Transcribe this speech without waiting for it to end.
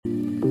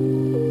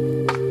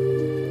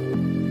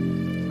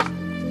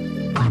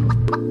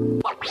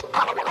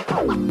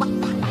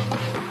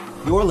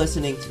You're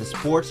listening to the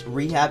Sports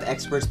Rehab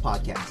Experts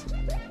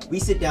Podcast. We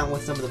sit down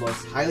with some of the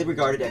most highly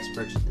regarded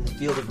experts in the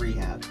field of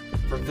rehab,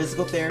 from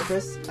physical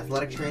therapists,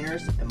 athletic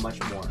trainers, and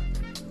much more.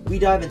 We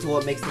dive into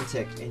what makes them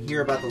tick and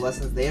hear about the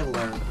lessons they have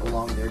learned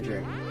along their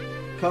journey.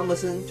 Come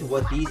listen to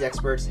what these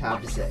experts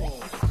have to say.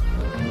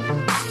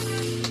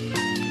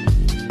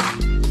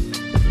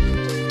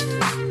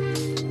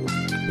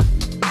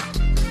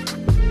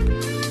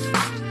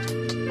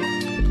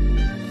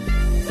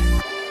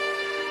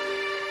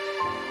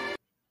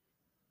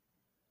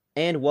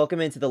 And welcome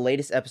into the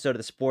latest episode of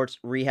the Sports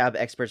Rehab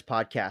Experts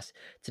Podcast.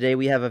 Today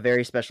we have a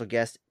very special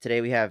guest.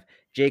 Today we have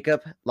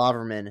Jacob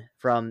Laverman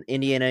from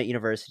Indiana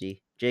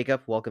University.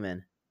 Jacob, welcome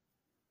in.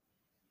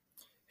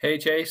 Hey,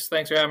 Chase.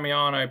 Thanks for having me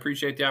on. I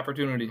appreciate the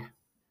opportunity.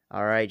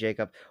 All right,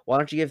 Jacob. Why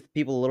don't you give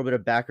people a little bit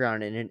of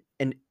background and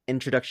an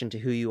introduction to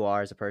who you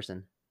are as a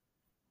person?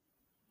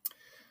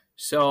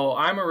 So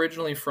I'm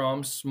originally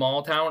from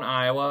small town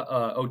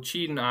Iowa,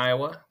 Ocheyedan,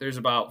 Iowa. There's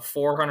about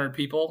 400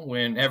 people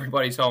when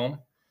everybody's home.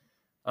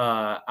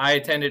 I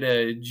attended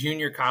a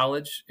junior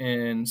college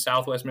in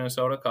southwest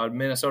Minnesota called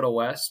Minnesota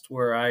West,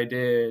 where I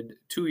did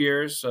 2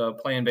 years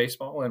playing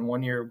baseball and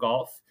 1 year of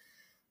golf.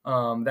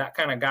 That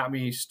kind of got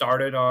me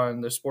started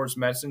on the sports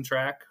medicine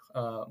track.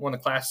 One of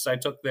the classes I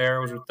took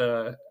there was with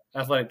the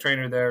athletic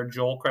trainer there,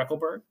 Joel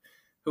Kreckelberg,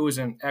 who was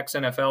an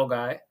ex-NFL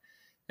guy.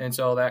 And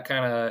so that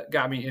kind of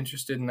got me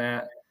interested in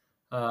that.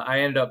 I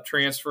ended up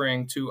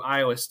transferring to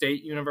Iowa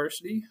State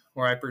University,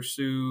 where I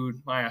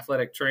pursued my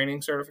athletic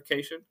training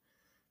certification.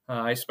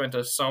 I spent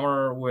a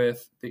summer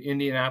with the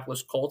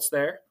Indianapolis Colts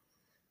there.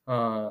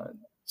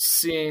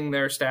 Seeing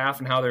their staff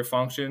and how they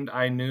functioned,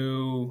 I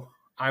knew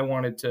I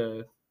wanted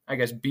to,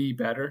 be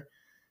better.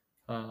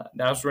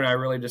 That was when I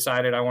really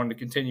decided I wanted to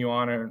continue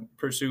on and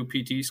pursue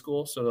PT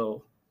school.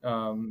 So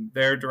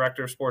their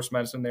director of sports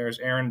medicine there is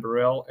Aaron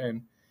Burrill,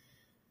 and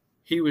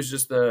he was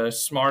just the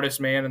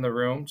smartest man in the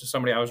room, just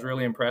somebody I was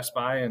really impressed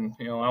by. And,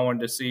 I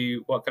wanted to see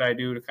what could I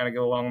do to kind of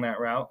go along that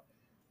route.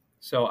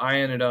 So I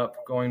ended up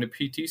going to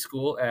PT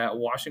school at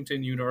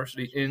Washington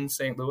University in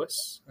St.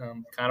 Louis.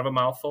 Kind of a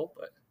mouthful,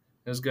 but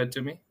it was good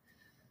to me.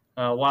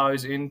 While I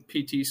was in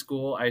PT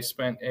school, I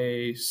spent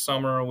a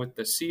summer with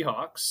the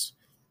Seahawks,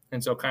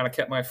 and so kind of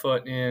kept my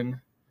foot in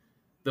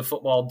the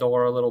football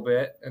door a little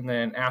bit. And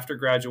then after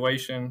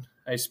graduation,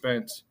 I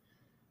spent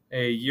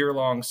a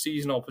year-long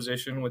seasonal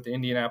position with the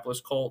Indianapolis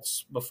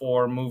Colts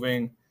before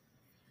moving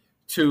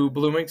to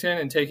Bloomington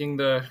and taking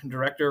the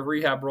director of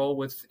rehab role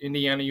with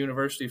Indiana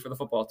University for the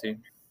football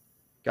team.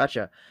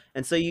 Gotcha.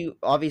 And so you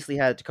obviously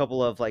had a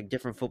couple of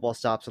different football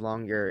stops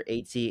along your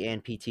 8C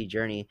and PT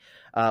journey.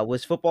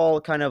 Was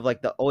football kind of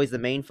always the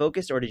main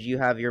focus, or did you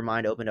have your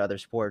mind open to other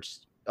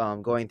sports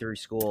going through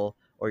school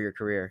or your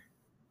career?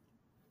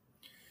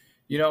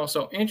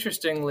 So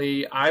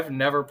interestingly, I've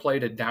never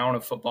played a down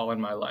of football in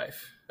my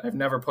life. I've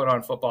never put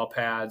on football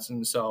pads,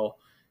 and so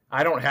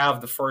I don't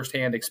have the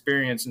firsthand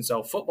experience. And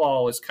so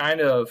football has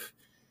kind of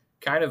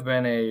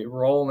been a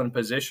role and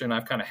position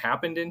I've kind of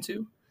happened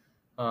into.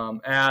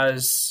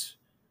 As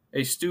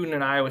a student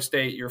in Iowa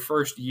State, your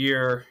first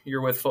year, you're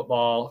with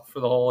football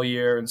for the whole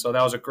year. And so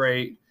that was a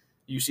great,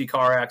 you see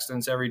car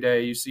accidents every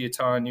day. You see a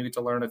ton, you get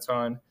to learn a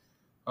ton.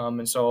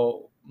 And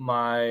so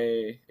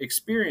my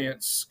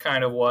experience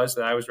kind of was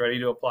that I was ready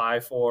to apply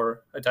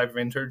for a type of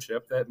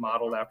internship that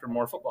modeled after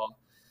more football.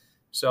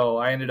 So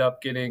I ended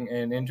up getting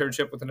an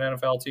internship with an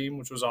NFL team,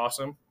 which was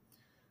awesome.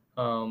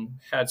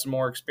 Had some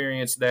more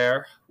experience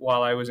there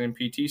while I was in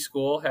PT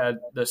school, had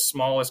the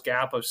smallest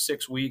gap of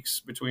 6 weeks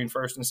between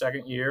first and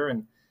second year,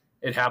 and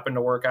it happened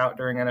to work out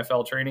during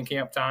NFL training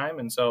camp time.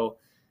 And so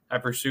I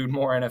pursued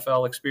more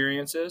NFL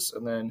experiences.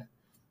 And then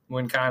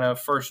when kind of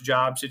first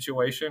job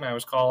situation, I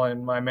was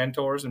calling my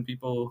mentors and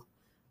people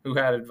who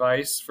had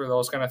advice for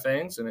those kind of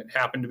things. And it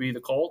happened to be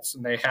the Colts,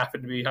 and they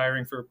happened to be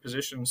hiring for a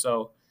position.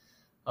 So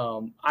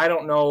I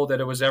don't know that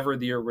it was ever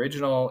the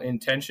original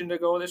intention to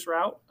go this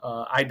route.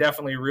 I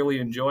definitely really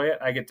enjoy it.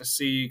 I get to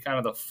see kind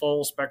of the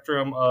full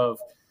spectrum of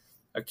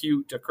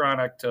acute to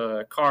chronic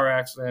to car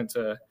accident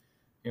to,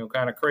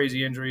 kind of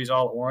crazy injuries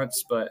all at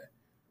once. But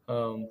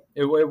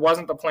it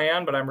wasn't the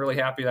plan, but I'm really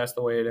happy that's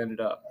the way it ended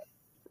up.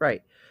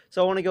 Right.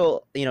 So I want to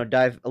go,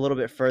 dive a little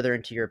bit further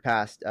into your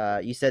past.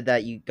 You said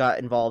that you got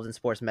involved in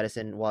sports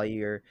medicine while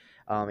you're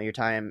your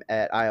time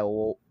at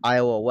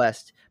Iowa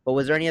West. But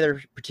was there any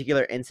other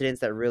particular incidents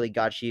that really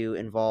got you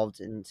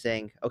involved in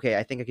saying, okay,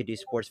 I think I could do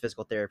sports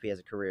physical therapy as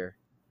a career?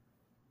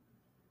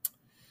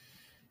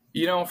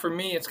 For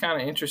me, it's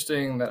kind of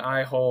interesting that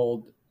I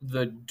hold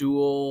the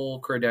dual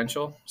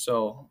credential.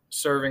 So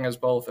serving as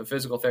both a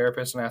physical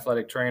therapist and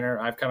athletic trainer,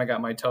 I've kind of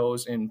got my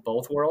toes in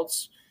both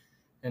worlds.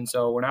 And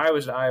so when I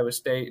was at Iowa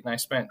State and I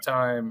spent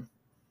time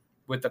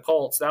with the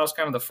Colts, that was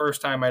kind of the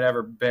first time I'd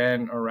ever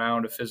been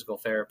around a physical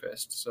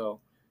therapist.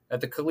 So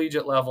at the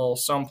collegiate level,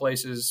 some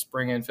places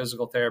bring in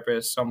physical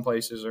therapists, some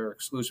places are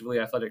exclusively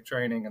athletic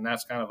training, and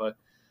that's kind of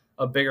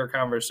a bigger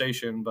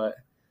conversation. But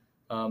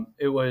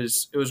it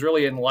was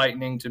really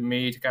enlightening to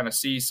me to kind of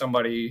see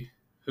somebody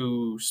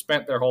who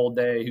spent their whole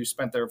day, who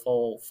spent their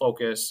full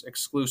focus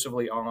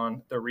exclusively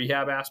on the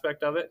rehab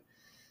aspect of it.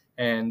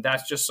 And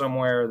that's just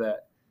somewhere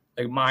that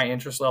like my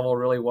interest level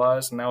really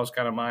was. And that was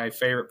kind of my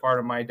favorite part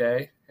of my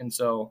day. And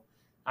so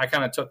I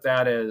kind of took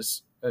that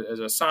as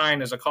a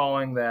sign, as a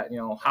calling that,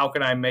 how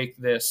can I make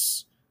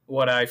this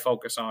what I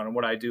focus on and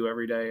what I do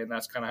every day? And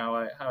that's kind of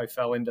how I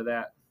fell into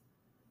that.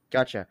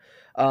 Gotcha.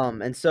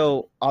 And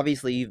so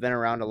obviously you've been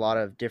around a lot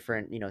of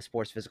different,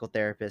 sports physical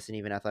therapists and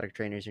even athletic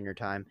trainers in your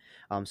time.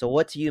 So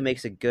what to you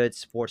makes a good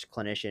sports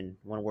clinician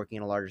when working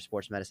in a larger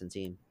sports medicine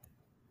team?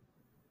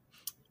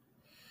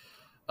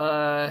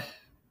 That's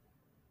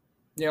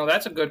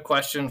a good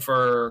question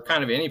for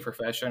kind of any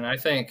profession. I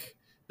think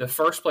the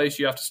first place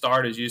you have to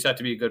start is you just have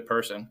to be a good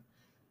person.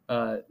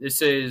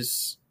 This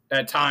is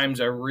at times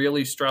a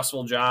really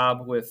stressful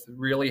job with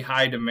really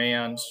high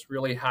demands,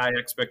 really high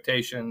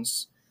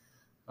expectations,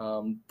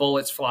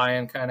 bullets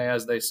flying, kind of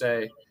as they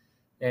say.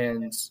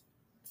 And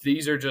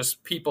these are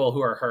just people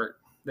who are hurt.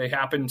 They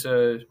happen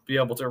to be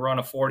able to run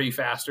a 40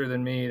 faster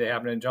than me. They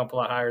happen to jump a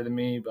lot higher than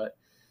me. But,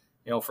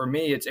 for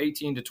me, it's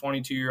 18 to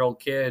 22-year-old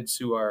kids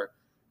who are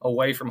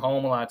away from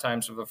home a lot of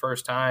times for the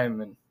first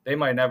time, and they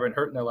might never been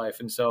hurt in their life.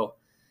 And so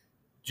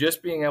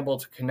just being able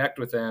to connect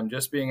with them,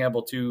 just being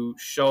able to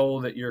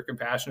show that you're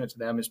compassionate to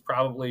them is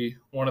probably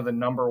one of the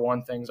number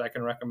one things I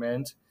can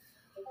recommend.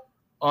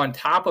 On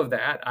top of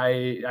that,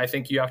 I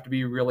think you have to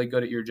be really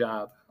good at your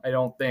job. I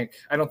don't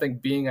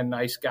think being a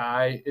nice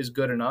guy is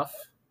good enough.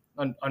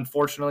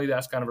 Unfortunately,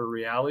 that's kind of a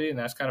reality, and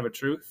that's kind of a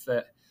truth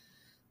that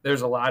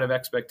there's a lot of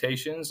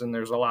expectations and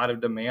there's a lot of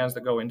demands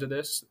that go into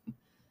this.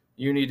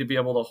 You need to be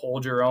able to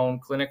hold your own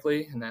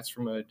clinically, and that's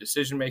from a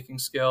decision-making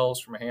skills,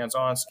 from a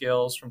hands-on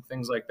skills, from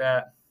things like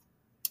that.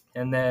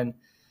 And then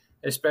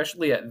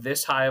especially at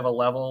this high of a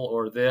level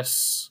or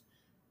this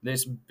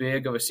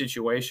big of a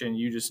situation,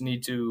 you just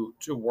need to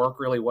work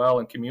really well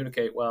and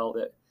communicate well.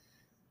 That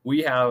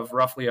we have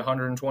roughly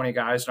 120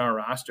 guys on our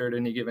roster at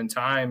any given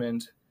time,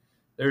 and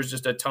there's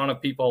just a ton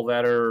of people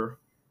that are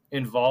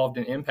involved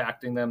in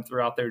impacting them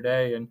throughout their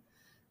day. And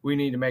we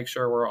need to make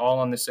sure we're all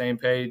on the same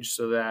page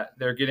so that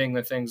they're getting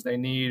the things they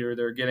need, or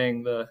they're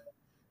getting the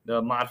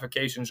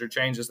modifications or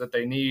changes that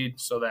they need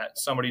so that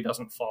somebody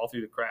doesn't fall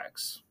through the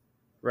cracks.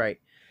 Right.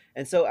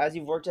 And so as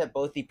you've worked at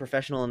both the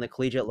professional and the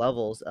collegiate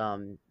levels,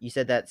 you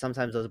said that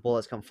sometimes those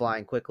bullets come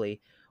flying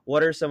quickly.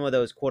 What are some of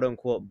those quote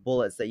unquote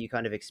bullets that you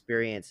kind of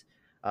experience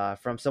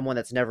from someone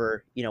that's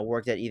never,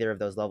 worked at either of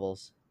those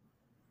levels?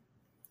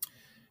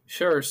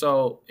 Sure.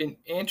 So an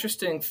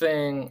interesting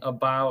thing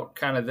about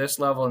kind of this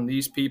level and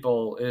these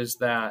people is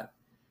that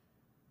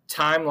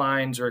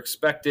timelines or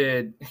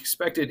expected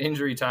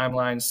injury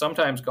timelines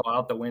sometimes go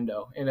out the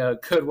window in a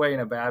good way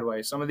and a bad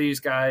way. Some of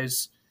these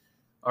guys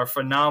are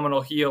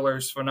phenomenal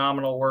healers,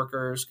 phenomenal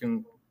workers,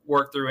 can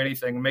work through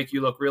anything, make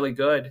you look really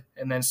good.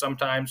 And then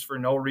sometimes for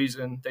no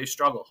reason they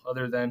struggle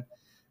other than,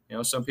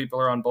 some people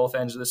are on both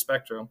ends of the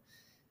spectrum.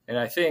 And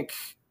I think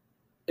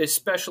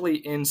especially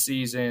in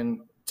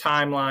season,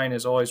 timeline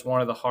is always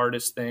one of the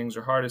hardest things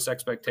or hardest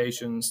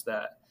expectations,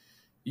 that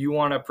you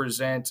want to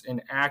present an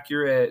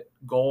accurate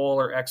goal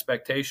or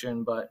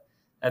expectation, but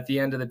at the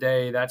end of the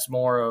day, that's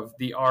more of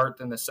the art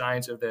than the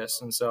science of this.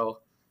 And so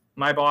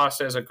my boss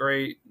has a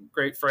great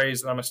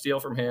phrase that I'm going to steal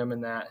from him,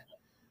 in that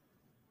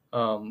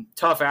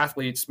tough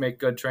athletes make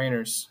good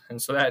trainers. And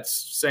so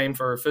that's same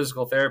for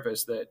physical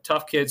therapists, that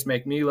tough kids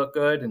make me look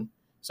good, and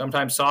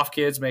sometimes soft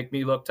kids make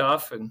me look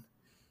tough. And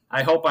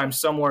I hope I'm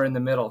somewhere in the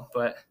middle,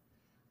 but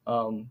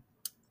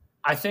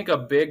I think a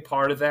big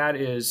part of that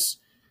is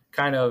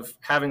kind of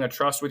having a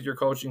trust with your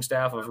coaching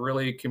staff, of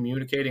really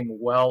communicating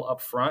well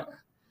up front.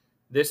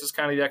 This is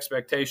kind of the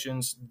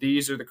expectations.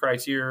 These are the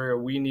criteria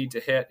we need to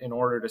hit in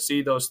order to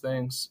see those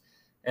things.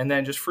 And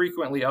then just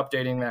frequently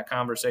updating that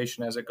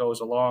conversation as it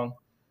goes along.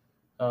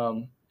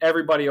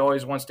 Everybody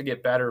always wants to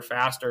get better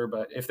faster,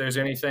 but if there's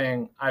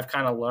anything I've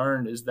kind of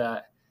learned is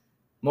that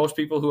most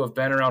people who have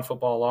been around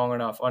football long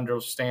enough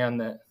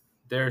understand that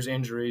there's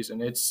injuries,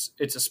 and it's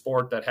a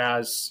sport that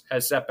has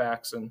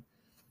setbacks, and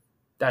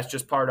that's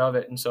just part of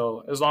it. And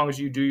so as long as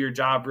you do your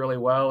job really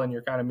well and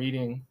you're kind of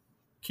meeting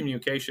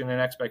communication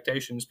and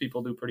expectations,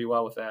 people do pretty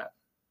well with that.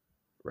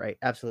 Right.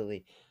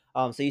 Absolutely.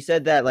 So you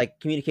said that like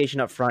communication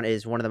up front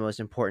is one of the most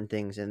important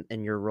things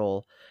in your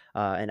role.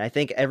 And I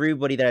think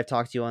everybody that I've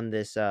talked to on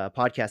this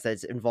podcast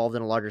that's involved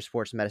in a larger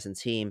sports medicine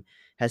team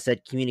has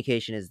said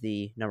communication is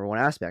the number one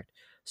aspect.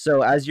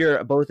 So as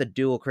you're both a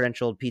dual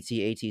credentialed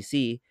PT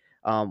ATC,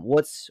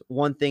 what's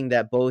one thing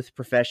that both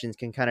professions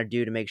can kind of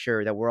do to make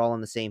sure that we're all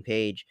on the same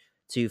page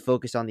to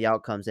focus on the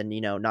outcomes and,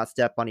 not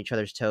step on each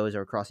other's toes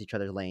or cross each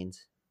other's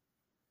lanes?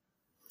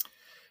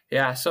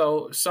 Yeah,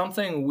 so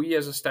something we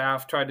as a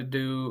staff try to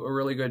do a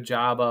really good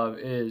job of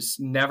is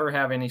never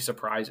have any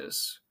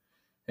surprises.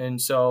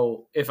 And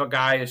so if a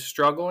guy is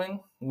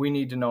struggling, we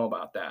need to know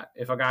about that.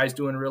 If a guy's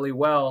doing really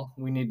well,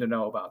 we need to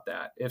know about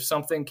that. If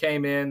something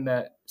came in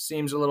that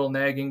seems a little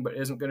nagging but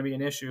isn't going to be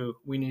an issue,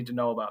 we need to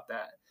know about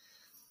that.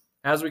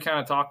 As we kind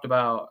of talked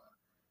about,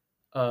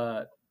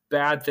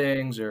 bad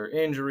things or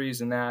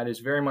injuries, and that is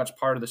very much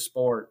part of the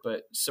sport,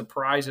 but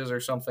surprises are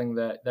something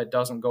that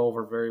doesn't go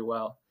over very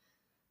well.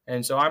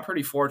 And so I'm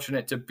pretty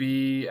fortunate to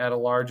be at a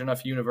large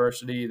enough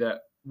university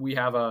that we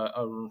have a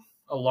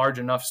large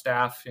enough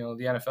staff. The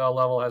NFL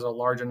level has a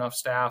large enough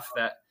staff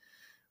that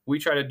we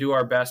try to do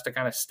our best to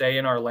kind of stay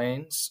in our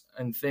lanes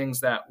and things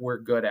that we're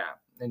good at.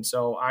 And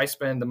so I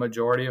spend the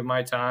majority of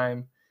my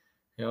time,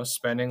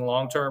 spending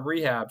long-term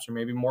rehabs or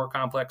maybe more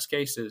complex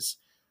cases,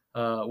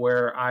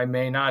 where I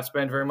may not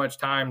spend very much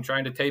time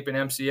trying to tape an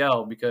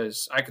MCL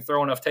because I could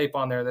throw enough tape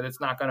on there that it's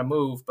not going to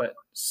move, but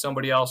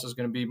somebody else is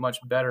going to be much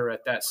better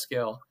at that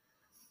skill.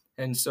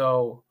 And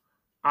so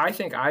I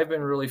think I've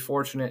been really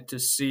fortunate to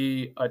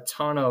see a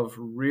ton of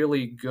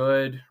really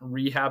good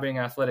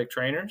rehabbing athletic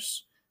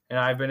trainers, and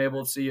I've been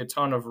able to see a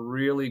ton of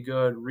really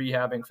good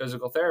rehabbing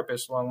physical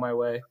therapists along my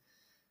way.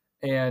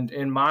 And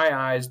in my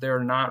eyes,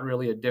 they're not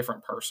really a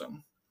different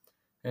person.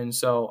 And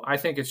so I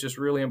think it's just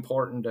really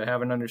important to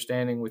have an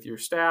understanding with your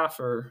staff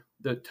or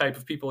the type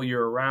of people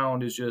you're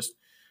around is just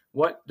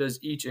what does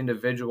each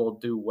individual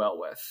do well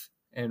with,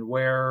 and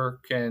where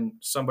can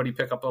somebody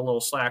pick up a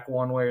little slack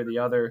one way or the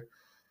other,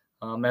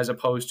 as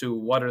opposed to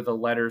what are the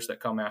letters that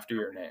come after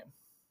your name.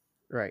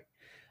 Right.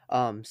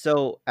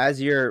 So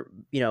as you're,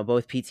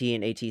 both PT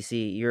and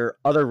ATC, your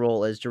other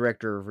role is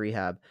director of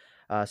rehab.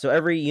 So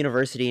every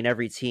university and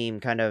every team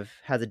kind of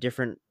has a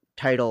different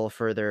title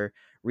for their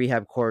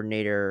rehab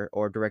coordinator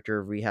or director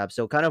of rehab.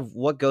 So kind of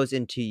what goes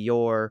into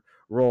your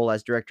role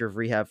as director of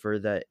rehab for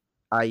the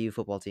IU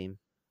football team?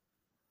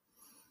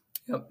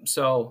 Yep.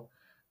 So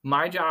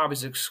my job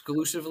is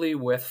exclusively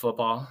with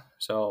football.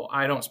 So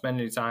I don't spend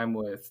any time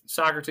with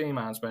soccer team.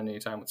 I don't spend any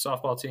time with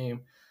softball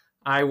team.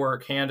 I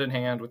work hand in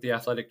hand with the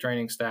athletic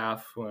training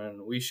staff.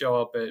 When we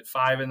show up at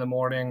 5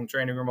 a.m,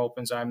 training room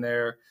opens, I'm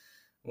there.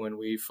 When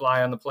we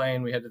fly on the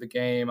plane, we head to the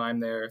game,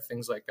 I'm there,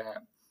 things like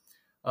that.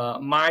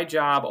 My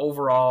job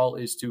overall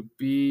is to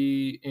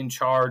be in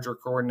charge or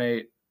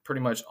coordinate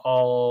pretty much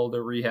all the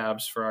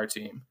rehabs for our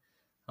team.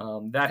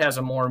 That has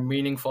a more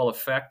meaningful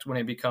effect when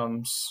it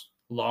becomes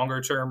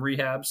longer-term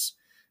rehabs,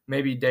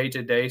 maybe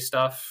day-to-day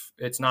stuff.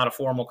 It's not a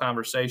formal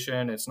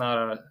conversation. It's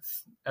not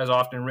as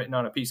often written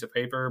on a piece of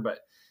paper, but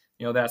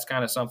that's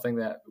kind of something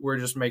that we're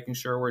just making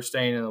sure we're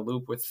staying in the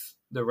loop with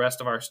the rest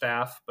of our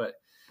staff. But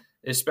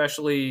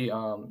especially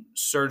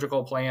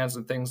surgical plans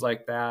and things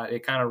like that,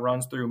 it kind of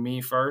runs through me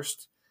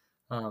first.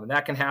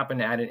 That can happen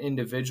at an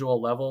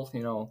individual level.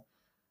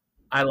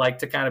 I like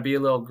to kind of be a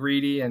little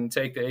greedy and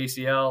take the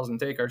ACLs and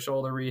take our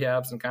shoulder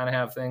rehabs and kind of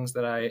have things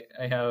that I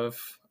have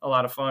a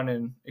lot of fun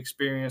and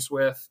experience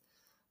with.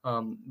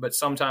 But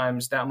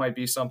sometimes that might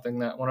be something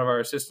that one of our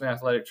assistant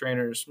athletic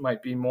trainers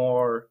might be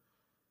more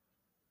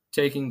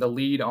taking the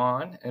lead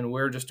on, and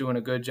we're just doing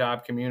a good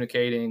job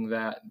communicating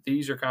that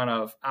these are kind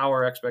of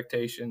our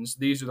expectations.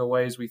 These are the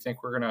ways we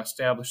think we're going to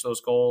establish those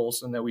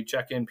goals, and that we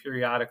check in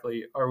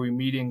periodically. Are we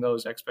meeting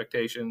those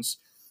expectations?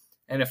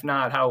 And if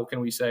not, how can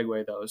we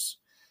segue those?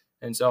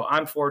 And so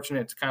I'm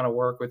fortunate to kind of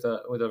work with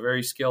a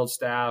very skilled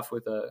staff,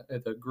 with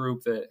a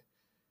group that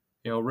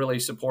really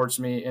supports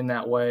me in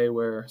that way,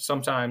 where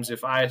sometimes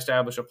if I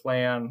establish a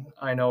plan,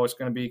 I know it's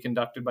going to be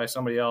conducted by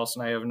somebody else,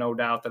 and I have no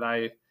doubt that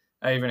I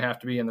even have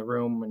to be in the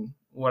room, and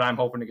what I'm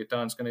hoping to get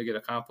done is going to get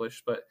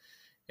accomplished. But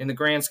in the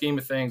grand scheme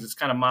of things, it's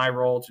kind of my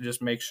role to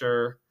just make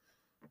sure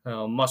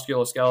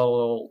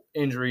musculoskeletal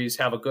injuries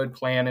have a good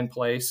plan in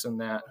place,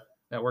 and that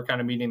we're kind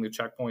of meeting the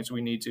checkpoints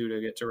we need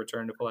to get to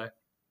return to play.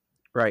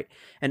 Right.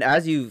 And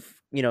as you've,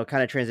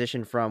 kind of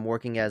transitioned from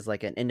working as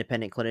like an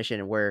independent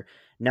clinician, where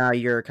now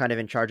you're kind of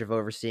in charge of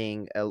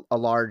overseeing a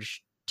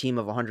large team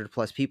of 100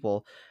 plus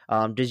people,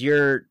 does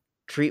your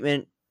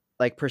treatment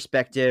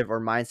perspective or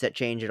mindset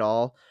change at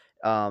all?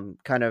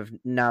 Kind of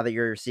now that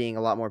you're seeing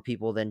a lot more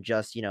people than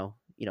just,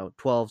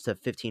 12 to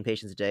 15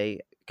 patients a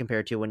day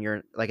compared to when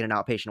you're like in an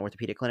outpatient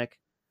orthopedic clinic?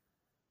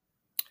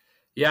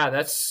 Yeah,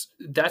 that's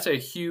a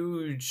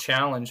huge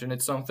challenge, and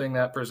it's something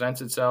that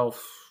presents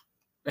itself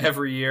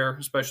every year,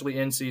 especially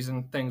in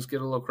season. Things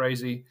get a little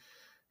crazy.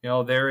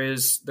 There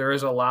is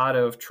a lot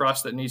of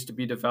trust that needs to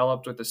be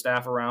developed with the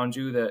staff around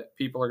you, that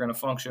people are going to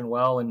function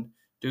well and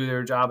do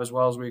their job as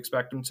well as we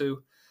expect them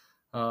to.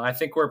 I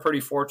think we're pretty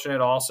fortunate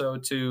also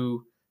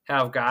to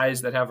have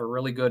guys that have a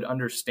really good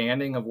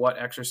understanding of what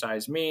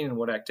exercise means and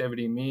what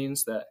activity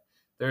means, that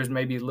there's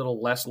maybe a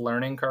little less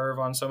learning curve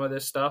on some of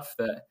this stuff,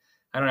 that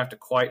I don't have to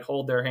quite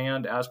hold their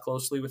hand as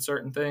closely with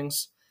certain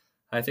things.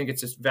 I think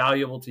it's just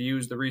valuable to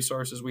use the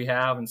resources we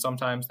have, and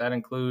sometimes that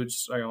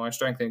includes our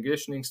strength and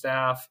conditioning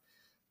staff,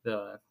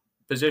 the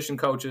position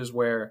coaches,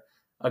 where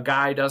a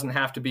guy doesn't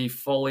have to be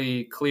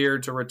fully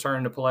cleared to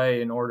return to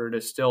play in order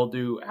to still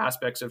do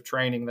aspects of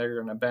training that are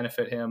going to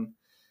benefit him.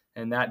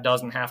 And that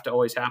doesn't have to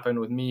always happen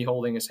with me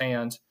holding his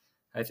hand.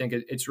 I think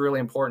it's really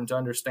important to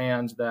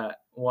understand that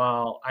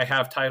while I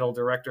have title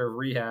director of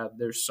rehab,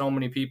 there's so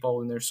many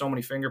people and there's so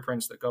many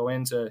fingerprints that go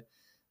into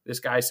this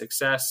guy's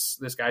success,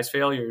 this guy's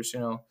failures.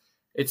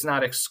 It's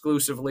not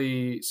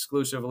exclusively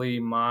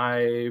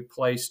my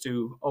place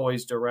to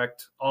always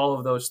direct all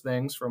of those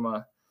things from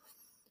a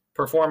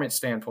performance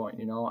standpoint.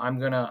 I'm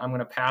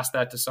gonna pass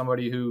that to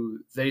somebody who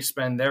they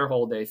spend their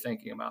whole day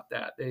thinking about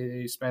that.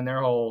 They spend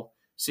their whole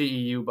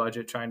CEU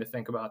budget trying to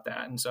think about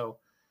that. And so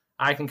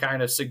I can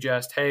kind of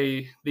suggest,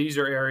 hey, these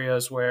are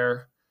areas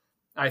where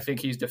I think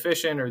he's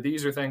deficient, or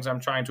these are things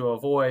I'm trying to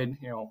avoid.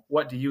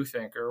 What do you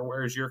think, or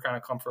where's your kind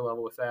of comfort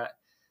level with that?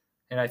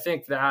 And I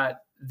think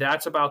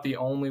that's about the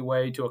only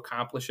way to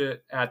accomplish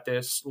it at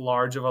this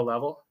large of a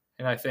level.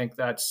 And I think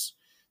that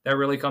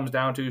really comes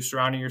down to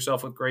surrounding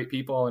yourself with great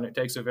people, and it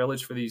takes a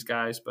village for these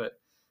guys. But,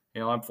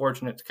 I'm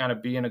fortunate to kind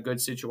of be in a good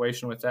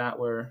situation with that,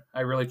 where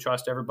I really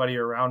trust everybody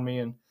around me.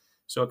 And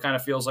so it kind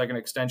of feels like an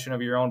extension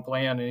of your own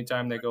plan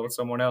anytime they go with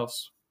someone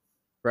else.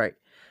 Right.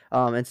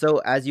 And so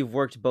as you've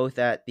worked both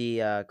at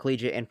the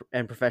collegiate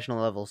and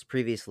professional levels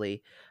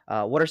previously,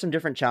 what are some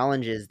different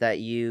challenges that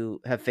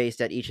you have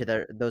faced at each of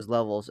those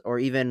levels, or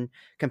even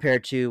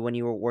compared to when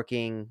you were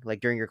working like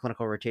during your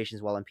clinical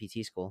rotations while in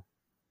PT school?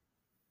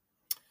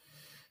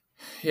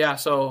 Yeah,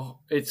 so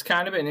it's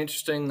kind of been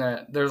interesting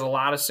that there's a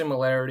lot of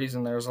similarities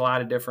and there's a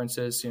lot of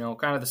differences.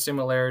 Kind of the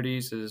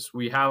similarities is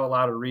we have a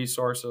lot of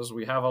resources,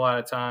 we have a lot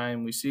of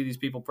time, we see these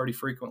people pretty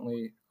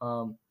frequently.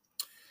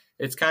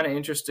 It's kind of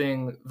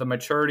interesting, the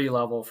maturity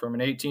level from an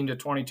 18 to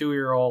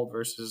 22-year-old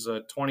versus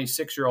a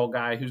 26-year-old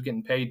guy who's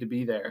getting paid to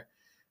be there.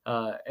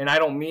 And I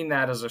don't mean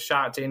that as a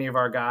shot to any of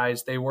our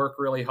guys. They work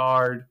really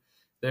hard.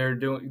 They're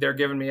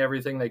giving me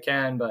everything they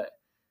can, but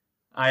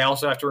I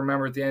also have to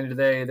remember at the end of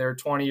the day, they're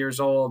 20 years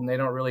old and they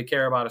don't really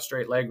care about a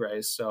straight leg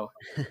raise. So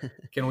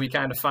can we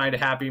kind of find a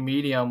happy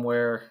medium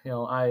where,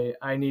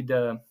 I need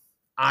to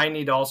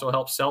also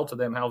help sell to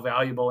them how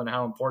valuable and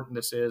how important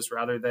this is,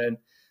 rather than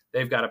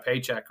they've got a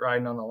paycheck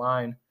riding on the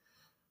line.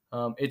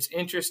 It's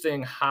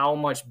interesting how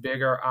much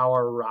bigger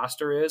our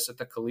roster is at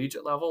the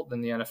collegiate level than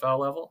the NFL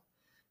level.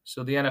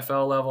 So the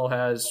NFL level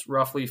has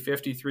roughly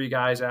 53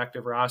 guys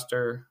active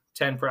roster,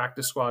 10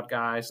 practice squad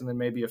guys, and then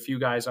maybe a few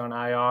guys on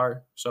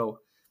IR. So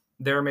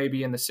they're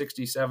maybe in the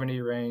 60,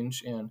 70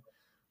 range, and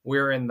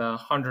we're in the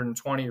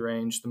 120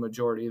 range the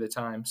majority of the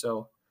time.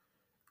 So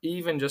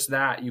even just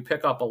that, you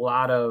pick up a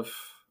lot of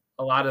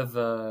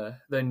the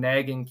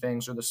nagging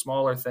things or the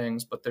smaller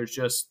things, but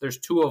there's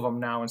two of them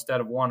now instead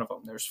of one of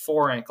them. There's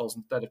 4 ankles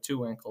instead of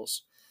 2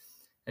 ankles.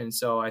 And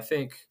so I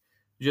think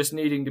just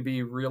needing to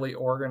be really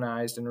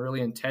organized and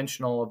really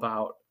intentional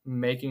about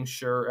making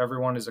sure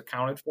everyone is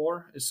accounted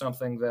for is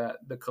something that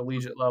the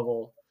collegiate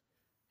level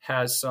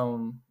has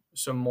some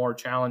more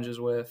challenges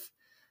with.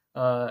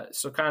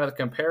 So kind of the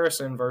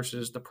comparison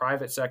versus the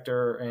private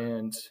sector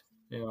and,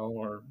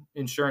 or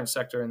insurance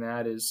sector in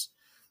that is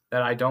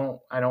that I don't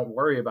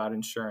worry about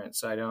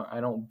insurance. I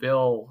don't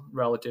bill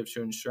relative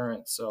to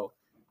insurance. So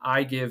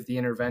I give the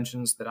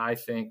interventions that I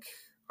think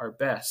are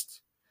best.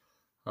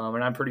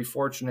 And I'm pretty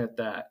fortunate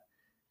that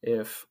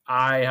if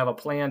I have a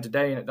plan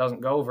today and it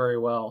doesn't go very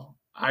well,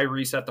 I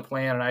reset the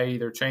plan and I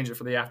either change it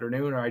for the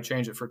afternoon or I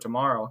change it for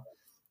tomorrow.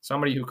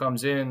 Somebody who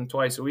comes in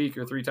twice a week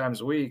or 3 times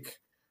a week,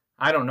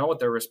 I don't know what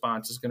their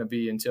response is going to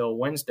be until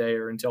Wednesday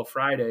or until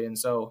Friday. And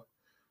so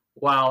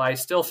while I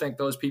still think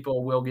those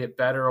people will get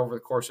better over the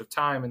course of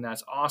time, and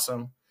that's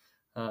awesome,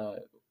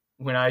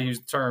 when I use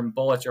the term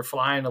bullets are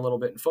flying a little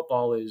bit in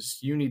football, is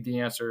you need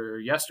the answer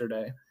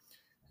yesterday.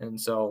 And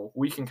so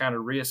we can kind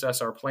of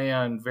reassess our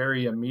plan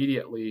very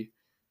immediately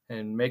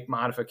and make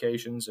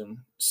modifications and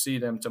see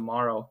them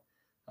tomorrow.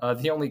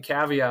 The only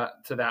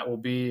caveat to that will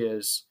be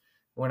is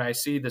when I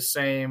see the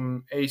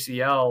same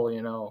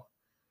ACL,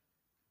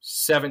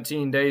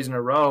 17 days in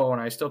a row,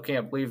 and I still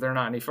can't believe they're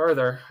not any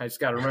further. I just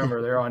got to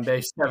remember they're on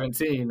day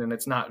 17 and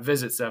it's not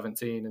visit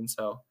 17. And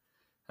so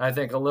I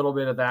think a little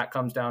bit of that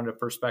comes down to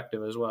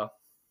perspective as well.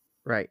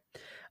 Right.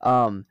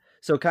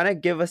 So kind of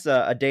give us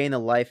a day in the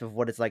life of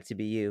what it's like to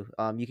be you.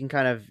 You can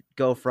kind of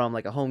go from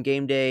like a home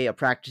game day, a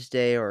practice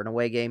day, or an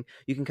away game.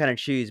 You can kind of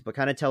choose, but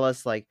kind of tell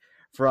us like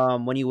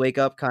from when you wake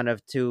up kind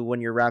of to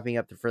when you're wrapping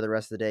up for the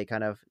rest of the day,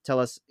 kind of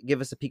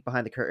give us a peek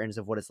behind the curtains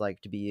of what it's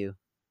like to be you.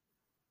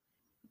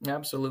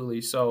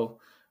 Absolutely. So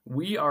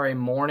we are a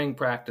morning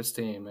practice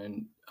team,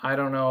 and I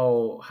don't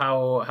know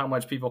how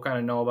much people kind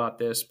of know about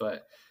this,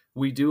 but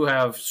we do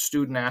have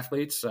student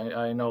athletes.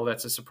 I know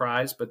that's a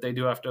surprise, but they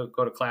do have to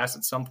go to class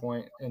at some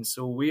point. And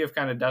so we have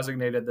kind of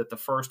designated that the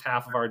first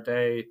half of our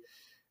day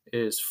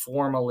is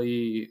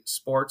formally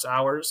sports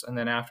hours. And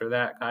then after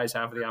that, guys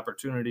have the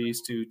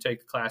opportunities to take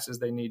the classes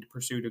they need to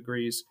pursue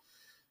degrees.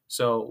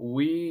 So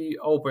we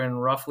open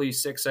roughly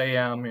 6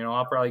 a.m.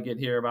 I'll probably get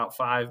here about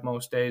 5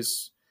 most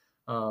days.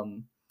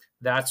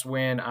 That's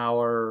when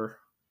our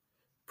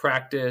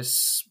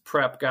practice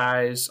prep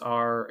guys,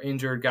 our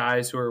injured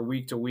guys who are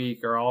week to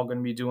week, are all going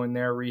to be doing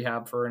their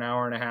rehab for an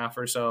hour and a half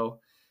or so.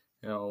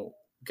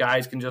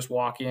 Guys can just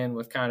walk in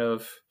with kind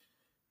of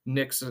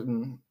nicks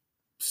and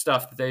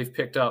stuff that they've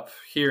picked up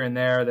here and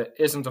there that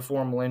isn't a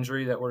formal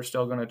injury that we're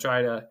still going to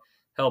try to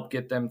help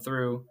get them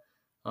through.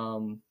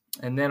 And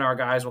then our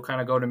guys will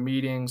kind of go to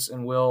meetings,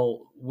 and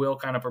we'll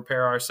kind of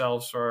prepare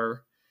ourselves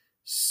for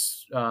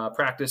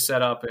practice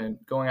setup and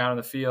going out in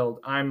the field.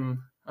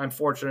 I'm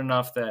fortunate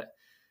enough that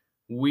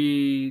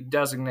we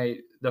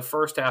designate the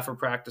first half of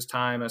practice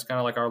time as kind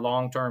of like our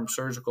long-term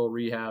surgical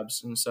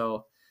rehabs. And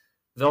so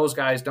those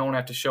guys don't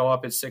have to show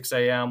up at 6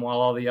 a.m. while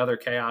all the other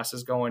chaos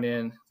is going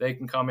in. They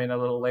can come in a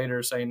little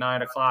later, say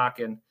 9 o'clock,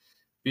 and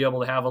be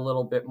able to have a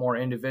little bit more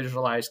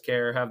individualized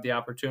care, have the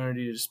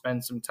opportunity to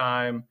spend some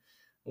time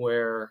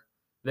where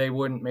they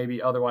wouldn't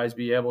maybe otherwise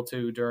be able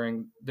to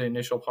during the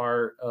initial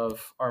part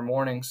of our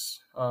mornings.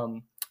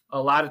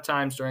 A lot of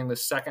times during the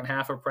second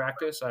half of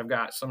practice, I've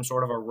got some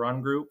sort of a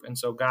run group. And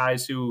so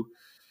guys who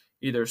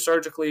either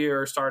surgically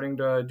are starting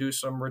to do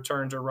some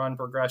return to run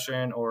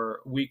progression, or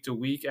week to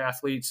week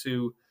athletes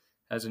who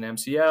has an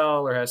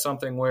MCL or has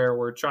something where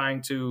we're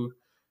trying to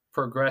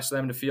progress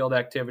them to field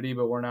activity,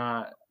 but we're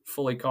not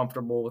fully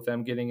comfortable with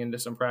them getting into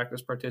some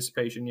practice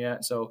participation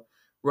yet. So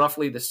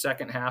roughly the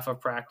second half of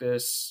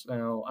practice,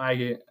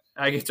 I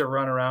get to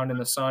run around in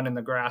the sun and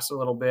the grass a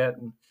little bit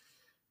and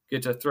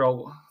get to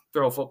throw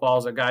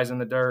footballs at guys in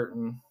the dirt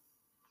and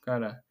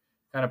kind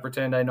of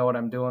pretend I know what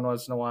I'm doing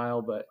once in a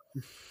while. But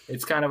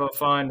it's kind of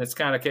it's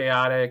kind of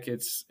chaotic.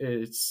 It's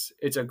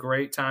a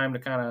great time to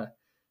kind of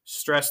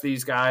stress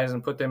these guys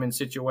and put them in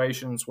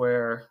situations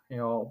where,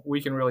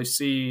 we can really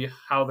see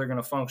how they're going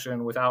to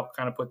function without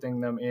kind of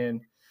putting them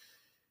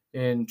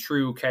in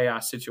true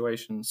chaos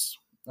situations.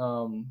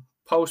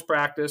 Post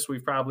practice,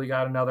 we've probably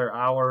got another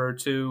hour or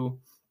two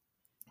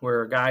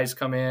where guys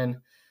come in.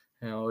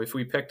 If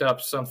we picked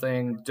up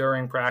something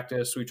during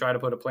practice, we try to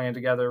put a plan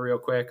together real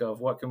quick of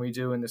what can we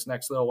do in this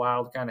next little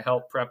while to kind of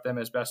help prep them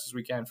as best as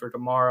we can for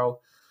tomorrow,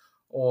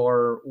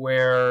 or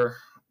where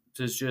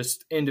there's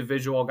just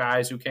individual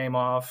guys who came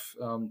off.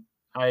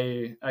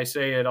 I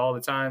say it all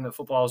the time that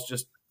football is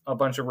just a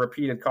bunch of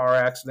repeated car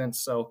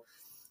accidents. So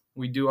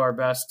we do our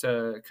best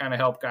to kind of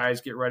help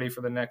guys get ready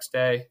for the next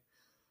day.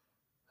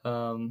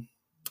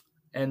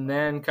 And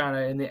then kind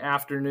of in the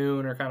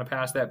afternoon or kind of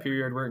past that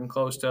period, we're getting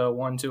close to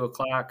 1, 2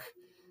 o'clock.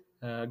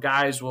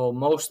 Guys will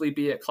mostly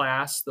be at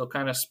class. They'll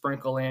kind of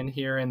sprinkle in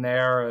here and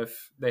there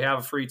if they have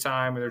a free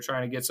time or they're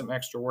trying to get some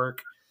extra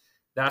work.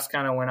 That's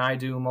kind of when I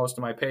do most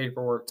of my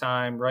paperwork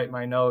time, write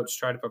my notes,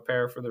 try to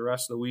prepare for the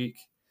rest of the week.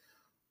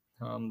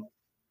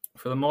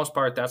 For the most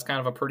part, that's kind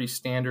of a pretty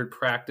standard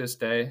practice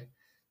day.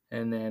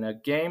 And then a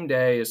game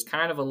day is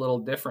kind of a little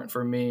different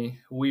for me.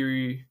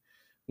 We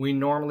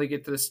normally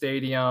get to the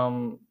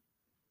stadium.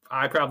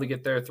 I probably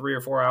get there 3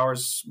 or 4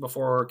 hours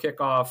before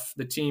kickoff.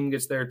 The team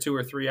gets there 2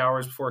 or 3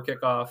 hours before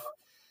kickoff.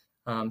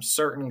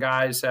 Certain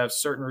guys have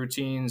certain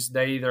routines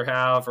they either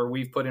have or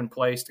we've put in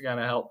place to kind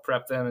of help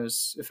prep them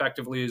as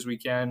effectively as we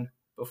can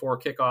before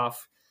kickoff.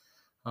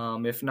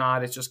 If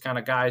not, it's just kind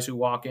of guys who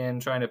walk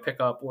in trying to pick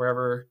up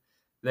wherever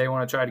they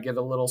want to try to get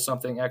a little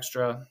something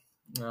extra.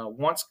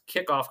 Once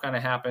kickoff kind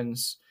of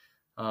happens,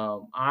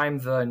 I'm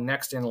the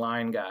next in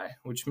line guy,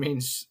 which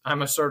means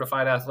I'm a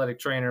certified athletic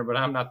trainer, but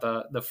I'm not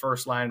the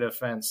first line of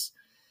defense.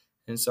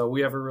 And so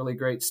we have a really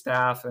great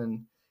staff.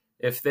 And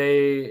if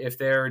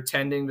they're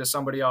tending to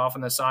somebody off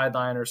on the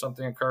sideline or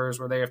something occurs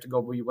where they have to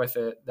go be with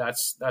it,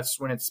 that's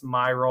when it's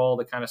my role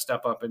to kind of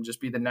step up and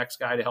just be the next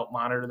guy to help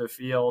monitor the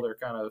field or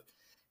kind of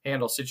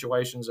handle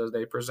situations as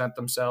they present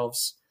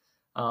themselves.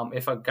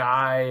 If a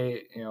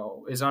guy,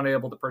 is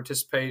unable to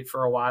participate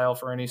for a while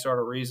for any sort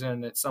of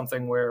reason, it's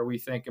something where we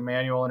think a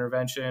manual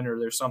intervention or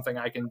there's something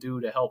I can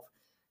do to help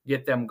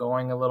get them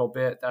going a little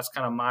bit. That's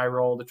kind of my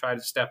role to try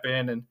to step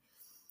in and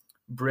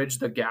bridge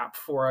the gap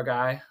for a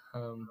guy.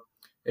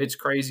 It's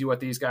crazy what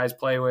these guys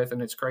play with,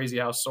 and it's crazy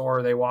how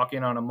sore they walk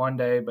in on a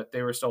Monday, but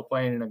they were still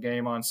playing in a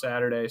game on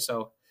Saturday.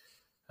 So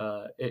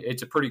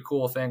it's a pretty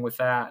cool thing with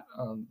that.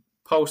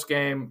 Post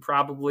game,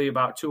 probably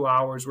about 2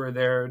 hours, we're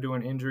there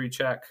doing injury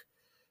check.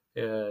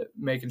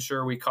 Making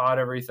sure we caught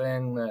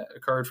everything that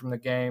occurred from the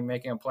game,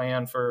 making a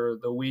plan for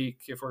the week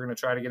if we're going to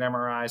try to get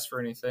MRIs for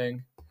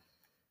anything.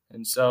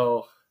 And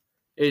so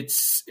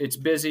it's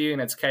busy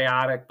and it's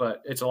chaotic,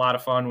 but it's a lot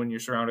of fun when you're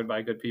surrounded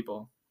by good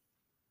people.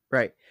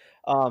 Right.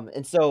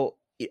 And so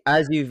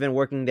as you've been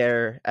working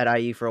there at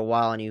IU for a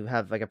while and you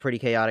have like a pretty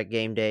chaotic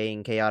game day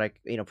and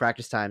chaotic,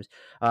 practice times,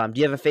 do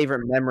you have a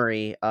favorite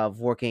memory of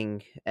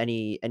working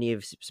any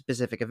of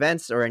specific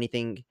events or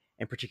anything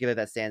in particular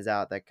that stands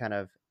out that kind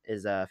of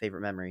is a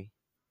favorite memory?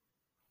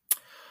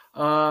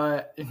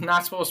 Not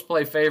supposed to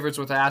play favorites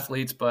with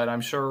athletes, but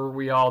I'm sure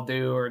we all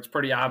do, or it's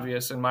pretty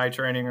obvious in my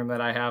training room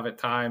that I have at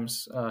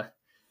times.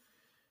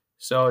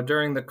 So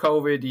during the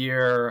COVID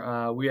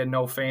year, we had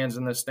no fans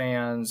in the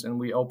stands, and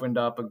we opened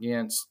up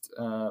against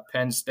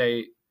Penn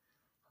State.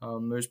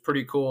 It was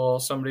pretty cool.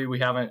 Somebody we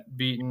haven't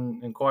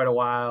beaten in quite a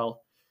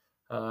while.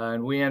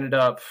 And we ended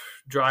up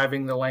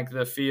driving the length of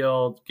the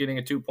field, getting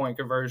a 2-point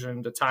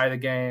conversion to tie the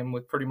game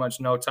with pretty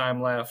much no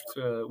time left.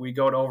 We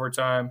go to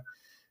overtime.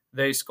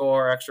 They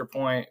score, extra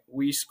point.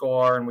 We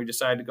score, and we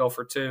decide to go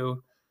for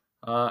 2.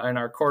 And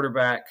our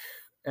quarterback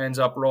ends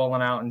up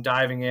rolling out and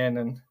diving in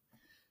and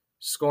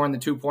scoring the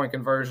 2-point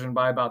conversion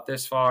by about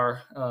this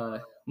far.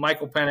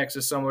 Michael Penix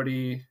is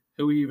somebody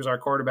who he was our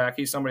quarterback.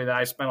 He's somebody that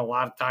I spent a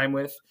lot of time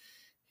with.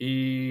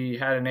 He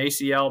had an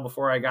ACL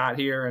before I got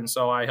here, and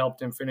so I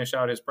helped him finish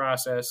out his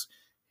process.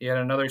 He had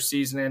another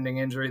season-ending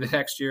injury the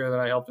next year that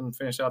I helped him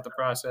finish out the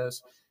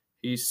process.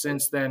 He's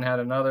since then had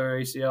another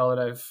ACL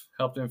that I've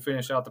helped him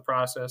finish out the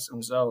process.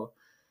 And so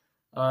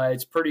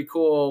it's pretty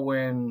cool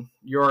when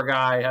your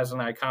guy has an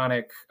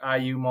iconic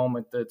IU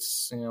moment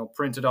that's,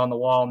 printed on the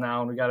wall now,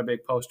 and we got a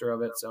big poster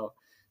of it. So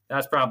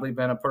that's probably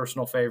been a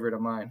personal favorite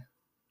of mine.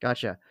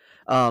 Gotcha.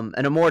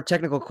 And a more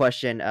technical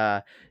question,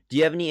 do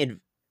you have any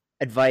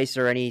advice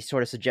or any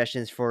sort of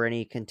suggestions for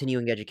any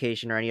continuing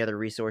education or any other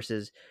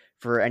resources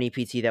for any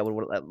PT that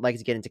would like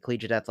to get into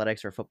collegiate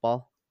athletics or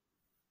football?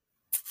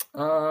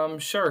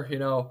 Sure.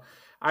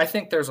 I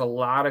think there's a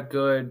lot of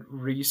good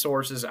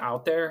resources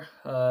out there.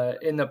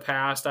 In the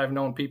past, I've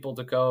known people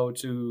to go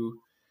to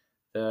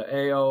the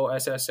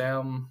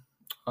AOSSM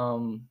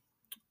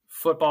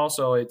football.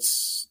 So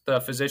it's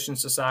the Physician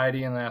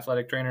Society and the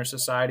Athletic Trainer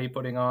Society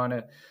putting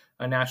on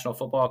a national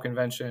football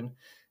convention.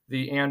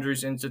 The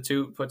Andrews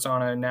Institute puts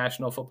on a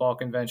national football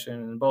convention,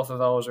 and both of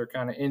those are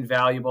kind of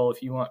invaluable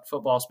if you want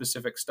football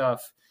specific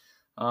stuff.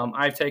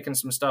 I've taken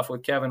some stuff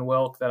with Kevin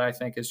Wilk that I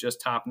think is just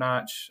top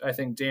notch. I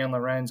think Dan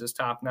Lorenz is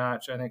top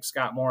notch. I think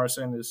Scott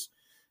Morrison is,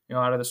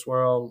 out of this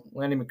world.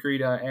 Lenny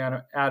McCreta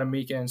and Adam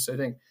Meekins. I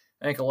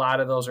think a lot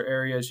of those are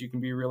areas you can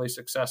be really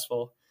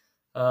successful.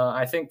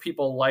 I think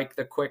people like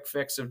the quick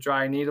fix of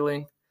dry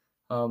needling.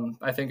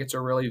 I think it's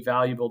a really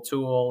valuable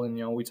tool,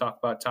 and we talk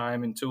about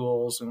time and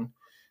tools, and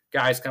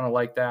guys kind of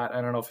like that.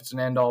 I don't know if it's an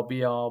end all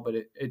be all, but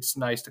it's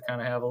nice to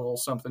kind of have a little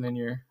something in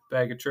your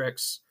bag of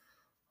tricks.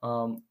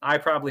 I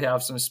probably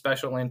have some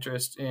special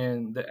interest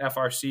in the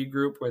FRC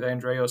group with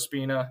Andrea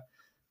Ospina.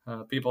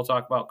 People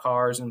talk about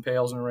cars and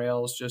pails and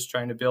rails, just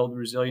trying to build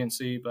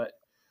resiliency. But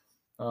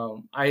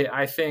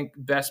I think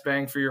best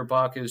bang for your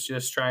buck is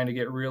just trying to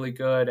get really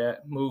good at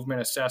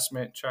movement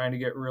assessment, trying to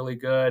get really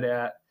good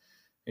at,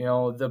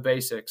 the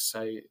basics.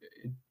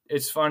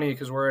 It's funny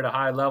because we're at a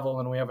high level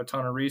and we have a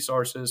ton of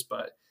resources,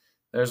 but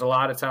there's a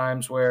lot of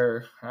times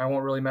where I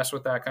won't really mess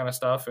with that kind of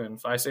stuff. And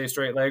if I say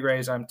straight leg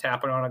raise, I'm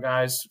tapping on a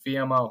guy's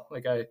VMO.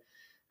 Like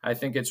I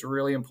think it's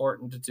really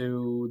important to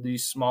do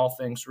these small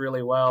things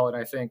really well. And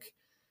I think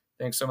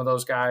some of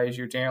those guys,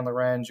 your Dan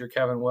Lorenz, your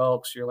Kevin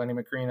Wilkes, your Lenny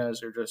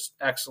McCrenas, are just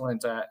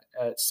excellent at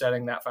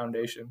setting that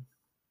foundation.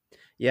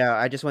 Yeah,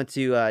 I just went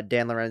to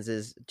Dan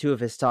Lorenz's 2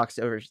 of his talks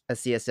over at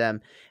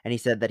CSM, and he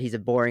said that he's a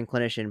boring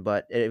clinician,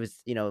 but it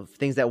was,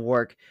 things that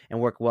work and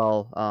work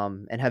well,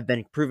 and have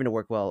been proven to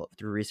work well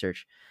through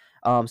research.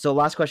 So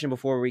last question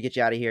before we get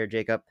you out of here,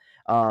 Jacob.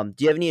 Do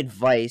you have any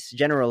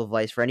general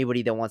advice for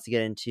anybody that wants to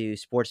get into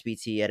sports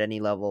PT at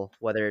any level,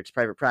 whether it's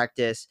private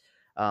practice,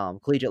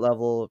 collegiate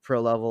level, pro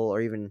level,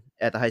 or even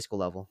at the high school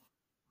level?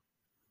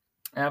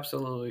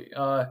 Absolutely.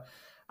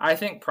 I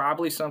think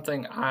probably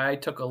something I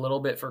took a little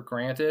bit for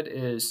granted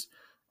is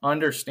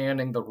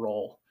understanding the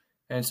role.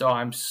 And so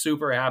I'm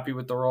super happy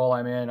with the role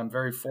I'm in. I'm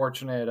very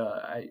fortunate.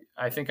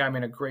 I think I'm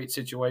in a great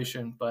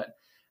situation, but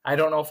I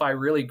don't know if I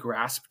really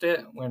grasped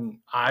it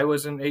when I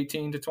was an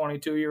 18 to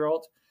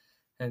 22-year-old.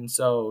 And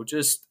so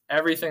just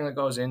everything that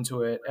goes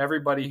into it,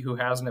 everybody who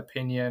has an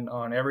opinion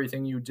on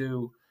everything you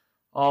do,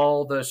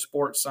 all the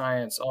sports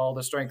science, all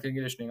the strength and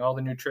conditioning, all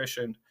the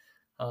nutrition,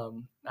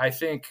 I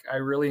think I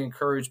really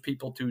encourage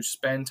people to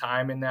spend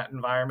time in that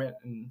environment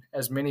and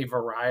as many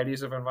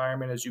varieties of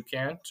environment as you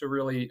can to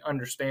really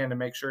understand and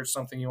make sure it's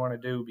something you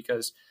want to do,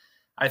 because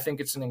I think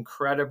it's an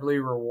incredibly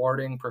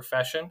rewarding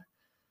profession.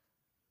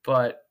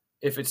 But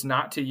if it's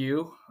not to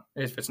you,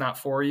 if it's not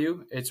for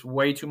you, it's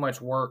way too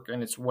much work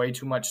and it's way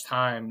too much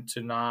time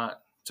to not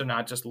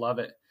just love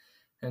it.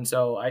 And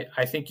so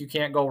I think you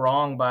can't go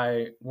wrong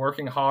by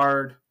working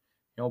hard,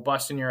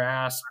 busting your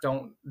ass.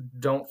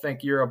 Don't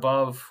think you're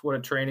above what a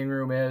training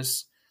room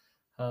is.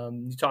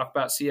 You talk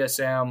about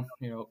CSM,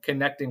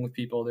 connecting with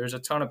people. There's a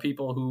ton of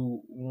people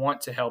who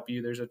want to help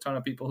you. There's a ton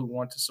of people who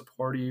want to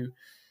support you.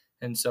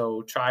 And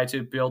so try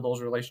to build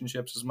those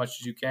relationships as much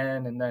as you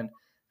can. And then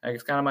I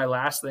guess kind of my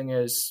last thing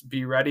is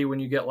be ready when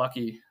you get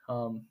lucky.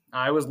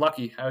 I was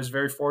lucky. I was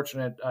very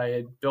fortunate. I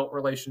had built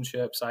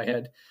relationships. I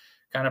had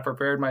kind of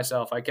prepared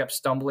myself. I kept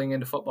stumbling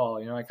into football.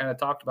 I kind of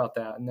talked about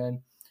that. And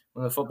then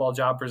when the football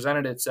job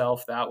presented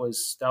itself, that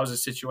was a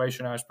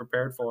situation I was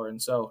prepared for.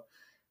 And so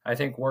I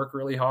think work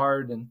really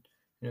hard and,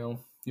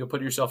 you'll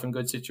put yourself in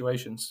good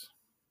situations.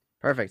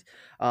 Perfect.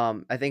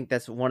 I think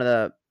that's one of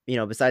the,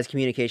 besides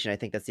communication, I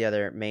think that's the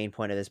other main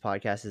point of this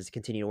podcast is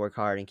continue to work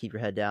hard and keep your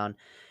head down.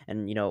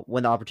 And,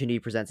 when the opportunity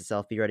presents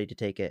itself, be ready to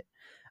take it.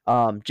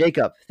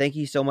 Jacob, thank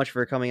you so much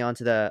for coming on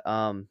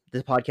to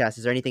this podcast.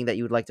 Is there anything that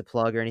you would like to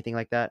plug or anything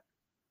like that?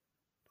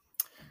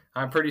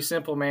 I'm pretty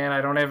simple, man.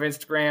 I don't have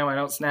Instagram. I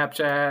don't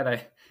Snapchat.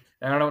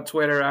 I don't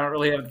Twitter. I don't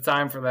really have the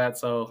time for that.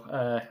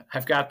 So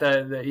I've got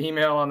the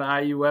email on the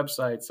IU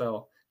website.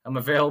 So I'm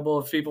available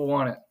if people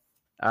want it.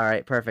 All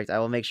right, perfect. I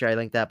will make sure I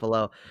link that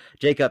below.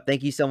 Jacob,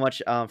 thank you so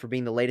much for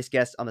being the latest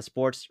guest on the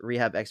Sports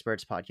Rehab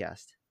Experts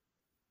podcast.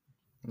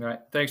 All right.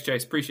 Thanks,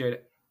 Chase. Appreciate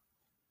it.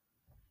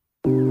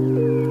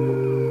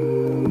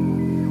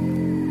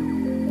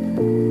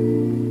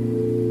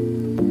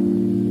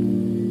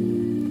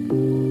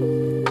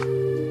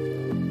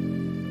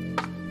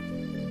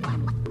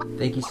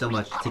 Thank you so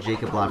much to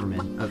Jacob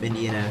Laverman of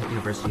Indiana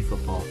University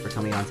Football for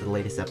coming on to the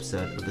latest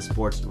episode of the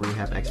Sports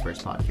Rehab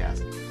Experts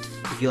podcast.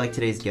 If you like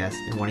today's guest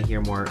and want to hear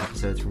more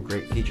episodes from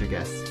great future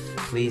guests,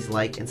 please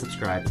like and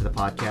subscribe to the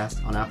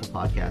podcast on Apple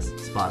Podcasts,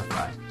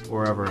 Spotify,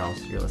 or wherever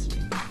else you're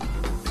listening.